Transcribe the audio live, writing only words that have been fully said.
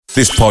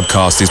This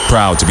podcast is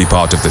proud to be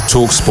part of the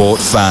talkSPORT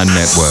Fan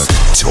Network.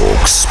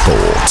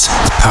 talkSPORT.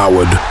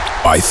 Powered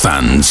by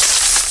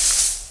fans.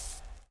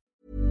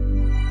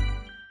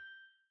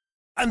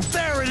 And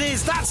there it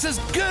is, that's as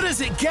good as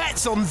it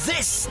gets on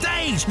this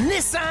stage.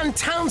 Nissan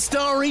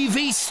Townstar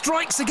EV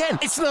strikes again.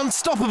 It's an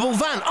unstoppable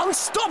van,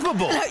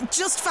 unstoppable.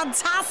 Just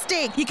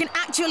fantastic. You can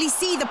actually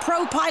see the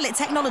Pro Pilot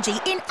technology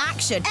in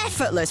action.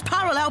 Effortless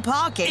parallel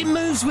parking. It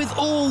moves with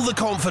all the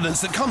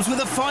confidence that comes with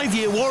a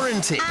 5-year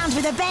warranty. And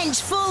with a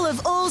bench full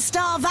of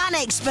all-star van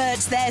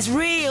experts, there's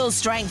real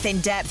strength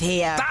in depth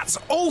here. That's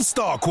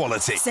all-star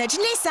quality. Search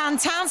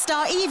Nissan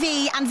Townstar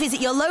EV and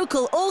visit your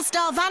local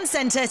all-star van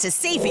centre to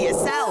see for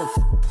yourself.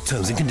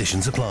 Terms and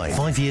conditions apply.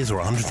 5 years or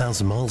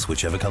 100,000 miles,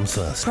 whichever comes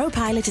first. Pro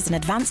Pilot is an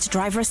advanced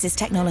driver assist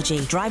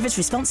technology. Driver's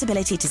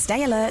responsibility to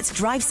stay alert,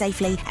 drive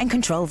safely and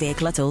control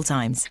vehicle at all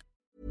times.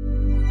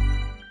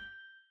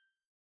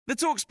 The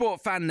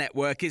talkSPORT Fan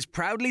Network is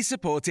proudly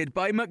supported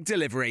by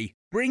McDelivery,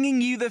 bringing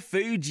you the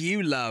food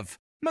you love.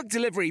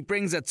 McDelivery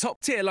brings a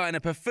top-tier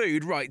lineup of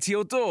food right to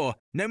your door.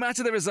 No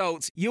matter the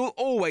result, you'll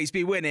always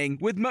be winning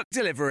with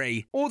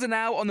McDelivery. Order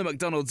now on the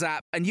McDonald's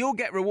app and you'll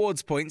get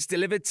rewards points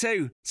delivered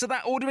too. So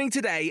that ordering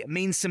today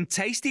means some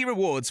tasty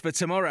rewards for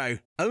tomorrow.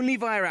 Only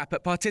via app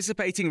at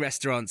participating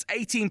restaurants.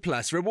 18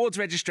 plus. Rewards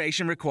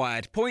registration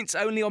required. Points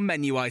only on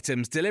menu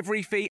items.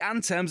 Delivery fee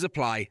and terms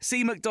apply.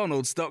 See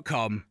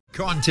mcdonalds.com.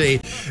 Conte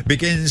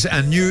begins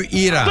a new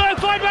era.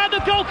 Bergwijn round the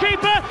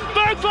goalkeeper.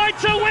 Bergwijn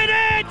to win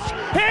it.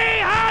 He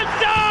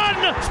has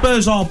done.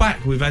 Spurs are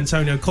back with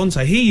Antonio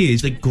Conte. He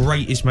is the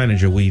greatest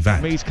manager we've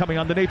had. He's coming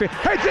underneath it.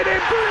 Heads it in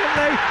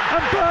brilliantly,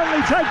 and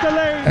Burnley take the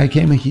lead. I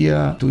came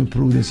here to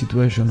improve the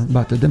situation,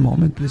 but at the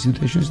moment the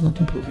situation is not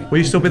improving. Will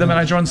you still be the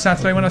manager on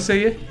Saturday when I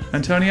see you,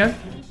 Antonio?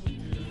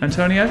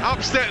 Antonio?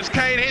 Up steps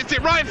Kane, hits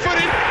it right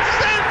footed. Sent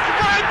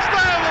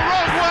Ramsdale the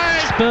wrong way.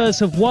 Spurs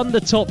have won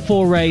the top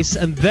 4 race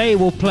and they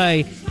will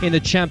play in the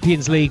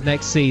Champions League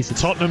next season.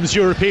 Tottenham's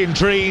European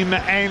dream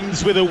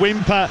ends with a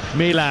whimper.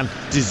 Milan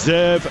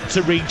deserve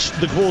to reach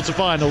the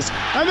quarter-finals.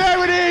 And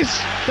there it is.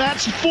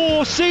 That's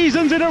 4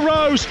 seasons in a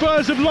row.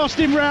 Spurs have lost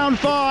in round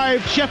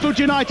 5. Sheffield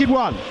United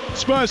 1.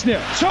 Spurs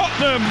 0.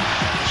 Tottenham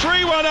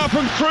 3-1 up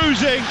and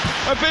cruising.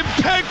 Have been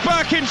pegged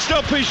back in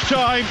stoppage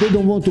time. They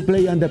don't want to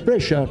play under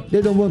pressure.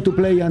 They don't want to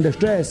play under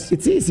stress.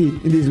 It's easy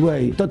in this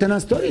way.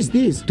 Tottenham's story is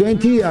this.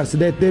 20 years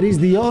that there is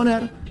the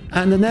owner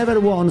and never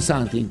won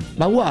something.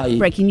 But why?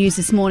 Breaking news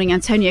this morning,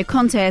 Antonio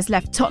Conte has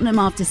left Tottenham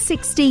after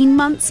 16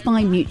 months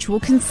by mutual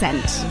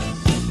consent.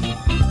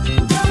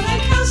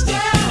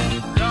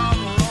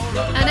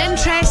 An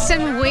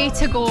interesting way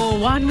to go,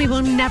 one we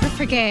will never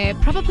forget.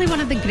 Probably one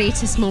of the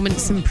greatest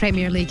moments in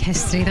Premier League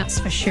history, that's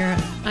for sure.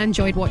 I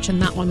enjoyed watching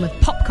that one with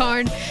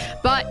popcorn.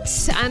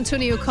 But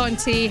Antonio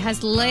Conte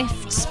has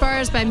left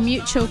Spurs by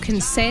mutual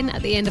consent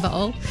at the end of it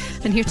all.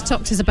 And here to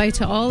talk to us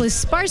about it all is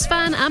Spurs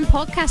fan and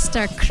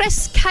podcaster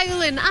Chris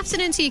Cowlin.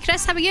 Afternoon to you,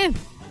 Chris. How are you?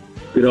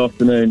 Good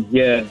afternoon.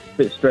 Yeah, a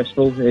bit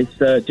stressful. It's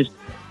just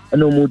a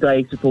normal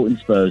day supporting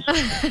Spurs.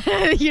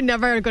 You're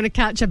never going to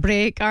catch a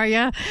break, are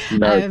you?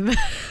 No.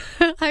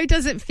 How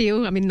does it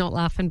feel? I mean, not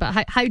laughing, but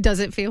how does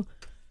it feel?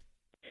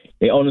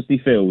 It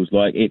honestly feels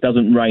like it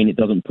doesn't rain, it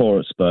doesn't pour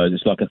at Spurs.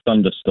 It's like a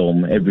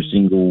thunderstorm every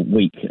single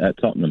week at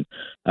Tottenham.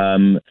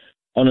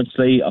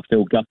 Honestly, I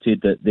feel gutted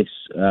that this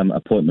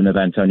appointment of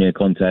Antonio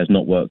Conte has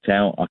not worked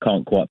out. I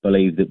can't quite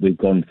believe that we've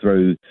gone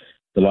through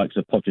the likes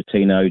of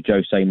Pochettino,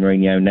 Jose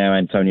Mourinho, now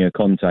Antonio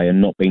Conte,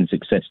 and not been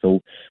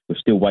successful. We're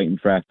still waiting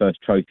for our first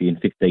trophy in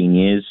 15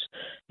 years.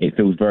 It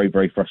feels very,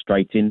 very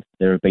frustrating.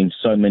 There have been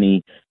so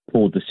many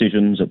poor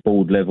decisions at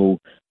board level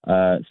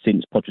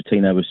since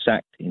Pochettino was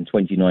sacked in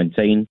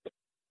 2019.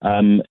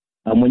 And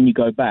when you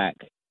go back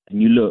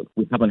and you look,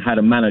 we haven't had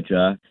a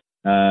manager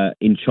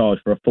in charge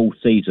for a full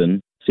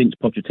season since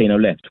Pochettino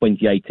left,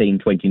 2018,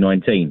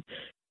 2019.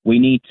 We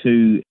need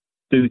to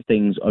do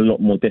things a lot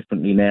more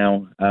differently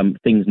now.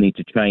 Things need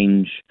to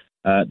change.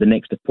 The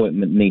next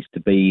appointment needs to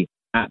be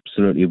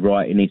absolutely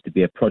right. It needs to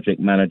be a project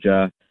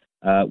manager.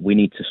 We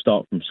need to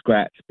start from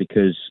scratch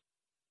because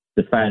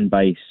the fan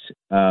base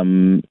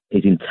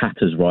is in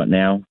tatters right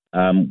now.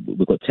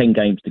 We've got 10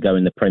 games to go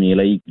in the Premier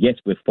League. Yes,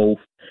 we're fourth,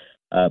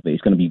 but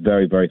it's going to be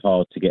very, very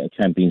hard to get a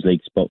Champions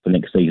League spot for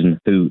next season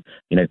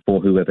for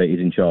whoever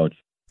is in charge.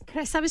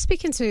 Chris, I was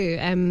speaking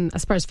to a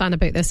Spurs fan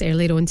about this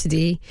earlier on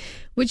today.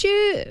 Would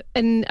you,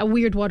 in a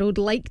weird world,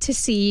 like to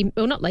see,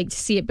 well, not like to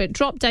see it, but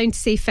drop down to,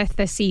 say, 5th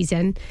this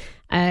season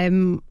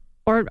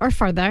or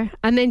further,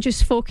 and then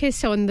just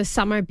focus on the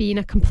summer being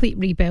a complete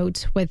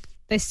rebuild with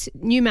this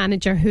new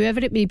manager,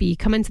 whoever it may be,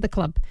 come into the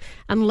club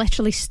and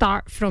literally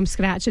start from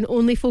scratch and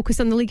only focus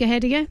on the league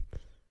ahead of you?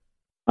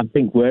 I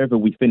think wherever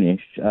we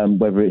finish,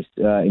 whether it's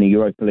in a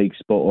Europa League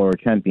spot or a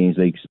Champions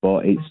League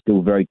spot, it's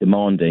still very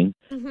demanding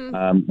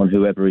on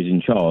whoever is in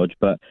charge.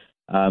 But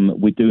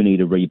we do need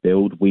a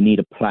rebuild. We need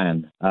a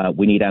plan.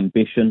 We need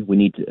ambition. We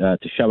need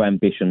to show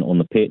ambition on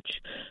the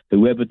pitch.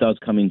 Whoever does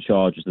come in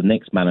charge as the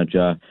next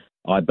manager,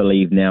 I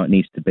believe now it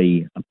needs to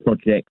be a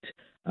project.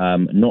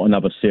 not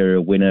another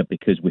serial winner,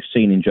 because we've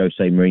seen in Jose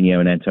Mourinho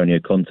and Antonio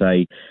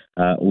Conte,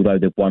 although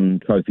they've won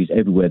trophies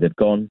everywhere they've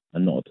gone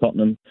and not at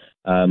Tottenham,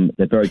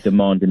 they're very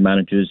demanding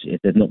managers.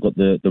 If they've not got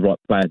the right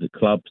players at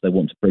clubs, they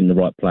want to bring the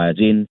right players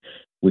in.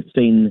 We've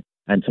seen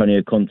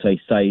Antonio Conte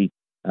say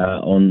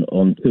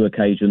on 2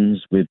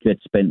 occasions with Jed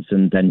Spence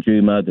and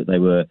Danjuma that they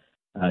were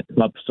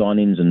club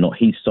signings and not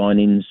his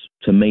signings.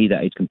 To me,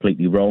 that is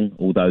completely wrong,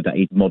 although that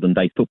is modern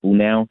day football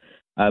now.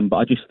 But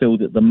I just feel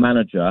that the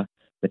manager,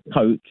 the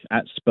coach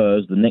at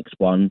Spurs, the next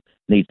one,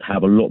 needs to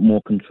have a lot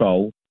more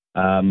control,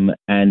 and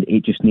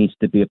it just needs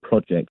to be a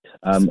project.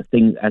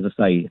 Things, as I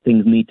say,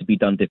 things need to be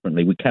done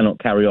differently. We cannot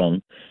carry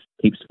on,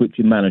 keep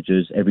switching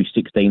managers every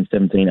 16,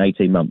 17,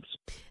 18 months.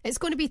 It's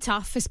going to be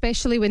tough,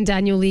 especially when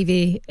Daniel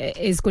Levy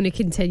is going to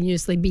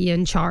continuously be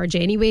in charge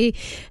anyway.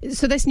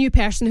 So this new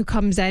person who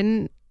comes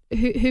in,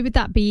 who would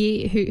that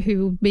be? Who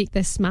will make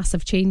this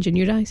massive change in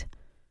your eyes?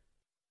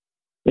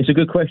 It's a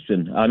good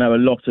question. I know a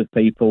lot of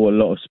people, a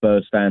lot of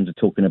Spurs fans are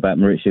talking about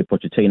Mauricio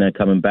Pochettino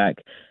coming back.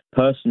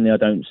 Personally, I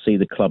don't see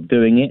the club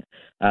doing it.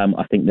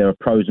 I think there are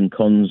pros and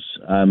cons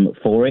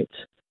for it.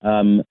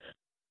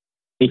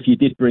 If you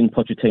did bring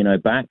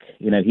Pochettino back,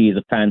 he is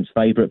a fan's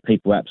favourite.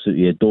 People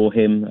absolutely adore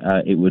him.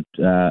 It would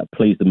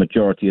please the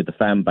majority of the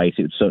fan base.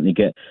 It would certainly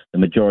get the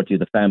majority of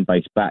the fan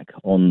base back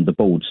on the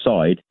board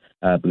side,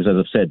 because, as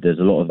I've said, there's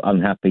a lot of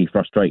unhappy,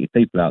 frustrated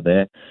people out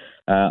there.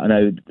 I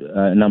know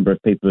a number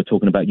of people are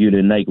talking about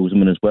Julian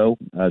Nagelsmann as well,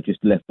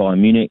 just left Bayern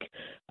Munich.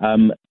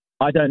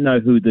 I don't know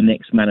who the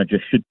next manager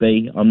should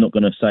be. I'm not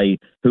going to say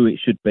who it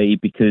should be,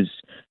 because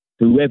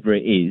whoever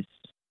it is,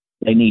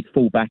 they need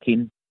full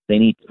backing, they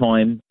need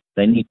time,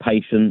 they need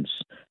patience.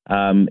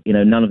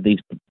 None of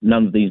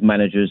these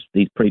managers,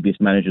 these previous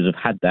managers,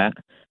 have had that.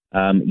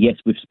 Yes,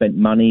 we've spent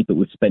money, but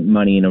we've spent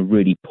money in a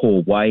really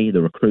poor way.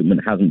 The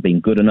recruitment hasn't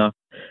been good enough.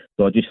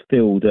 So I just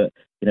feel that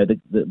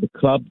the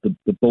club,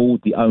 the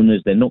board, the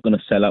owners, they're not going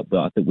to sell up. But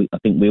I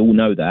think we all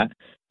know that.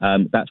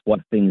 That's why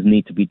things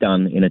need to be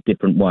done in a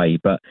different way.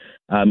 But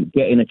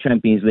getting a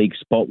Champions League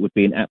spot would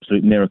be an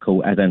absolute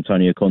miracle, as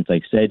Antonio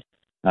Conte said.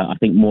 I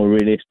think more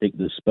realistic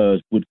that Spurs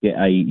would get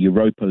a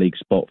Europa League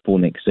spot for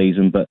next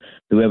season, but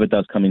whoever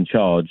does come in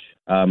charge,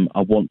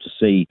 I want to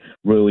see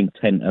real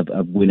intent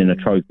of winning a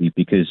trophy,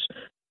 because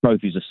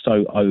trophies are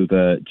so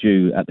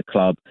overdue at the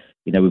club.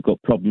 We've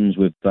got problems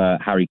with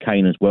Harry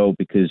Kane as well,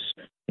 because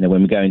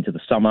when we go into the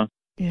summer,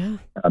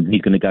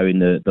 he's going to go in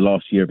the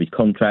last year of his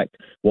contract.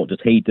 What does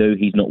he do?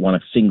 He's not won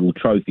a single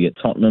trophy at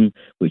Tottenham,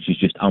 which is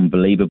just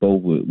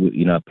unbelievable.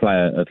 A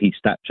player of his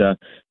stature,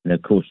 and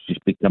of course,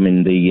 just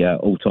becoming the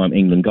all-time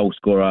England goal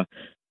scorer,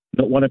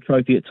 not won a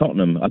trophy at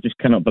Tottenham. I just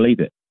cannot believe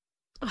it.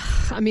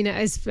 I mean,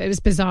 it was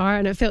bizarre,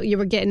 and it felt you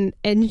were getting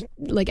in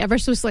like ever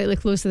so slightly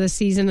closer this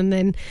season, and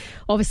then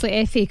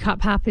obviously FA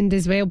Cup happened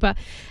as well. But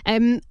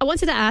I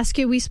wanted to ask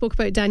you, we spoke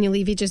about Daniel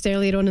Levy just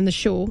earlier on in the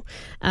show,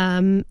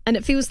 and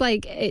it feels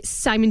like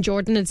Simon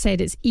Jordan had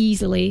said it's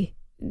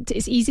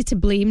easy to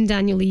blame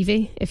Daniel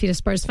Levy, if you're a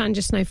Spurs fan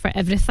just now, for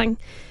everything.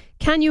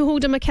 Can you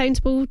hold him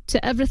accountable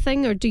to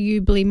everything, or do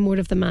you blame more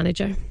of the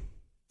manager?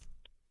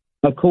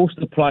 Of course,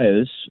 the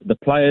players,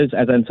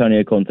 as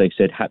Antonio Conte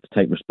said, had to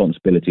take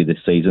responsibility this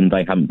season.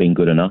 They haven't been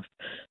good enough.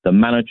 The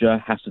manager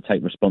has to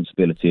take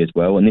responsibility as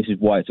well, and this is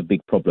why it's a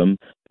big problem.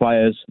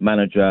 Players,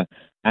 manager,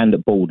 and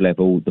at board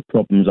level, the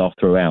problems are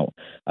throughout.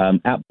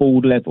 At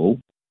board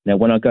level, now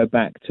when I go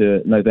back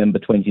to November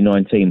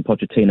 2019,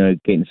 Pochettino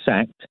getting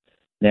sacked,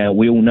 now,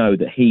 we all know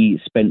that he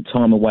spent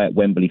time away at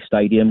Wembley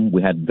Stadium.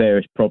 We had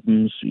various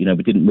problems. We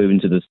didn't move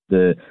into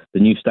the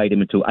new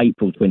stadium until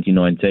April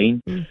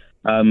 2019.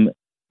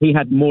 He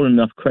had more than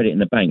enough credit in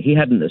the bank. He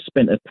hadn't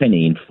spent a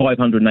penny in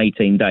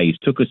 518 days,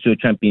 took us to a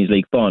Champions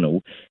League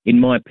final. In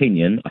my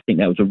opinion, I think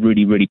that was a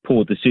really, really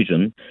poor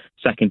decision,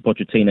 sacking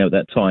Pochettino at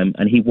that time,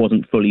 and he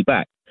wasn't fully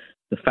back.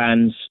 The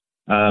fans,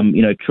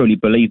 truly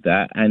believe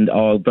that and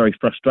are very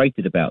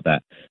frustrated about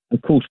that.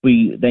 Of course,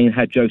 we then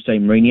had Jose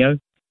Mourinho.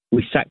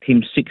 We sacked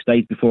him 6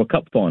 days before a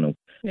cup final.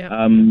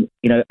 Yeah.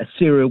 A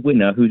serial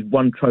winner who's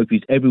won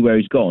trophies everywhere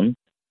he's gone.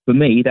 For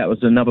me, that was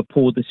another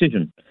poor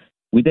decision.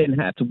 We then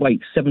had to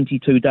wait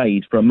 72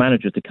 days for a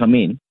manager to come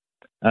in.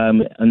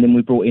 And then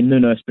we brought in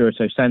Nuno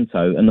Espirito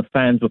Santo, and the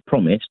fans were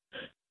promised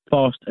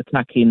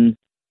fast-attacking,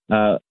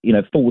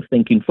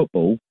 forward-thinking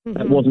football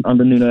that wasn't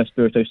under Nuno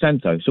Espirito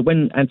Santo. So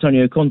when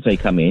Antonio Conte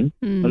came in,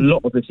 a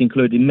lot of us,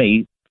 including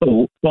me,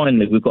 thought,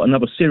 finally, we've got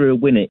another serial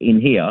winner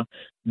in here.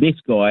 This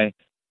guy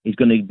is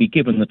going to be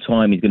given the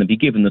time, he's going to be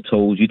given the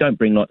tools. You don't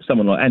bring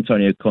someone like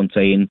Antonio Conte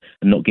in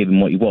and not give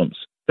him what he wants.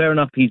 Fair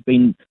enough,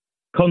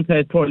 Conte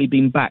had probably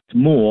been backed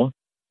more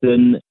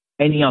than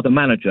any other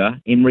manager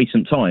in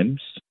recent times.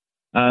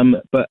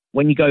 But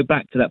when you go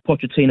back to that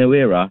Pochettino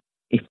era,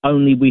 if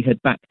only we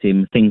had backed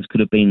him, things could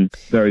have been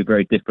very,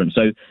 very different.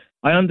 So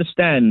I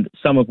understand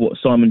some of what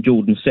Simon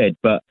Jordan said,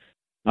 but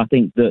I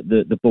think that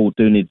the board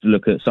do need to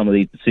look at some of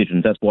these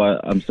decisions. That's why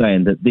I'm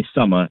saying that this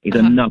summer is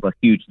another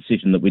huge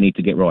decision that we need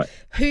to get right.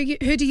 Who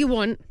do you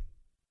want?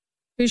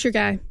 Who's your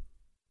guy?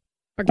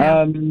 Or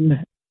gal?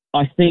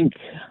 I think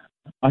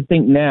I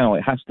think now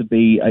it has to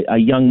be a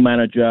young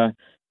manager,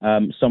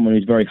 someone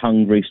who's very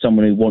hungry,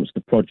 someone who wants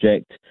the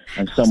project,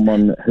 and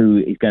someone who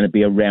is going to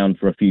be around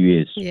for a few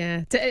years.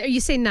 Yeah. Are you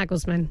saying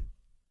Nagelsmann?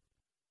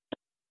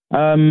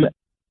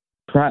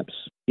 Perhaps,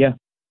 yeah.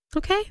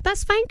 Okay,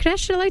 that's fine,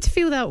 Chris. You're allowed to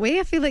feel that way.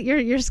 I feel like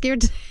you're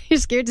scared. You're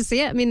scared to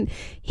say it. I mean,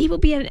 he will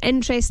be an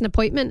interesting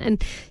appointment,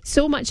 and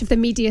so much of the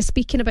media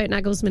speaking about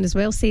Nagelsmann as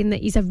well, saying that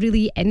he's a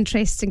really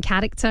interesting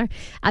character,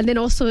 and then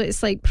also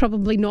it's like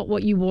probably not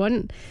what you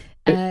want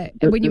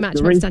when you match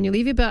him with Daniel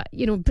Levy. But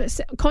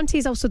Conte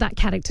is also that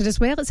character as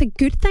well. It's a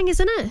good thing,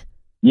 isn't it?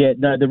 Yeah.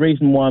 No, the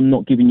reason why I'm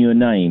not giving you a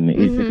name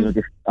is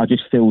because I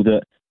just feel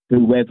that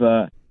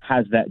whoever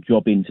has that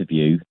job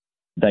interview,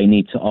 they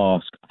need to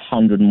ask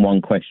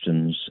 101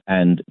 questions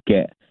and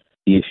get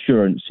the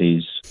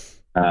assurances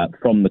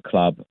from the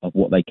club of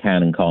what they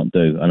can and can't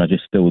do. And I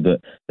just feel that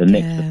the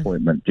next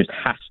appointment just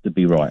has to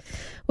be right.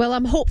 Well,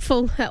 I'm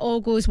hopeful it all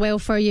goes well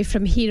for you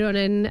from here on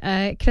in.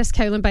 Chris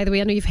Cowlin, by the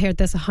way, I know you've heard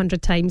this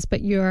 100 times,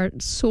 but you're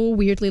so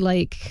weirdly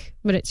like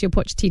Maurizio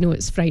Pochettino,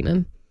 it's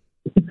frightening.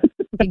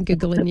 I've been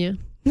Googling you.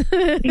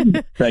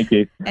 Thank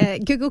you.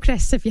 Google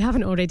Chris if you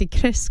haven't already.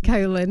 Chris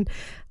Cowlin.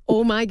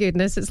 Oh my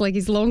goodness, it's like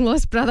his long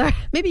lost brother.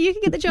 Maybe you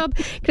can get the job.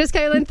 Chris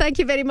Cowlin, thank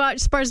you very much.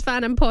 Spurs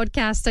fan and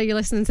podcaster. You're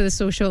listening to The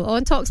Social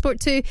on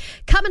talkSPORT2.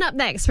 Coming up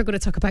next, we're going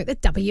to talk about the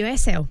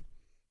WSL.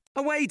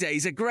 Away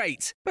days are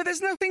great, but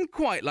there's nothing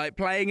quite like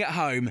playing at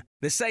home.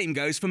 The same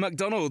goes for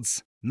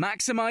McDonald's.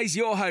 Maximise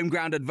your home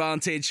ground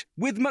advantage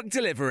with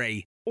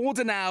McDelivery.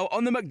 Order now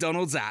on the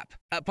McDonald's app.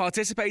 At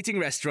participating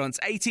restaurants,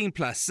 18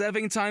 plus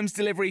serving times,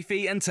 delivery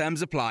fee and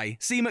terms apply.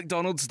 See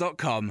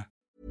mcdonalds.com.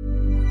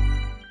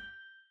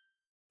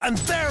 And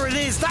there it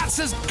is, that's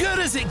as good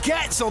as it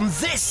gets on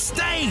this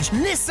stage.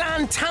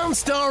 Nissan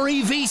Townstar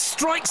EV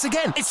strikes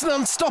again. It's an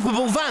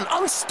unstoppable van,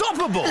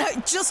 unstoppable.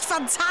 Look, just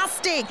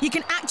fantastic. You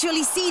can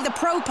actually see the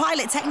Pro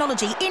Pilot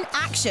technology in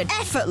action.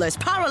 Effortless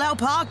parallel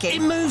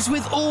parking. It moves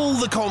with all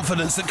the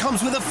confidence that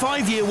comes with a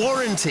 5-year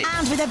warranty.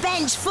 And with a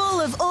bench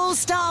full of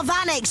all-star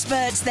van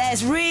experts,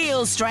 there's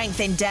real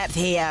strength in depth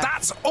here.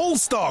 That's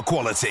all-star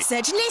quality.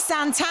 Search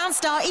Nissan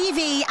Townstar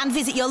EV and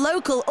visit your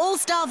local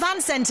all-star van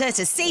centre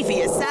to see for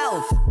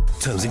yourself.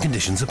 Terms and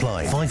conditions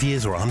apply. 5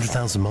 years or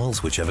 100,000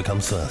 miles, whichever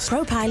comes first.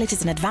 Pro Pilot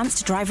is an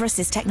advanced driver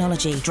assist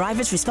technology.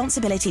 Driver's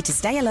responsibility to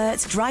stay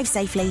alert, drive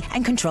safely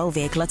and control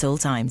vehicle at all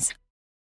times.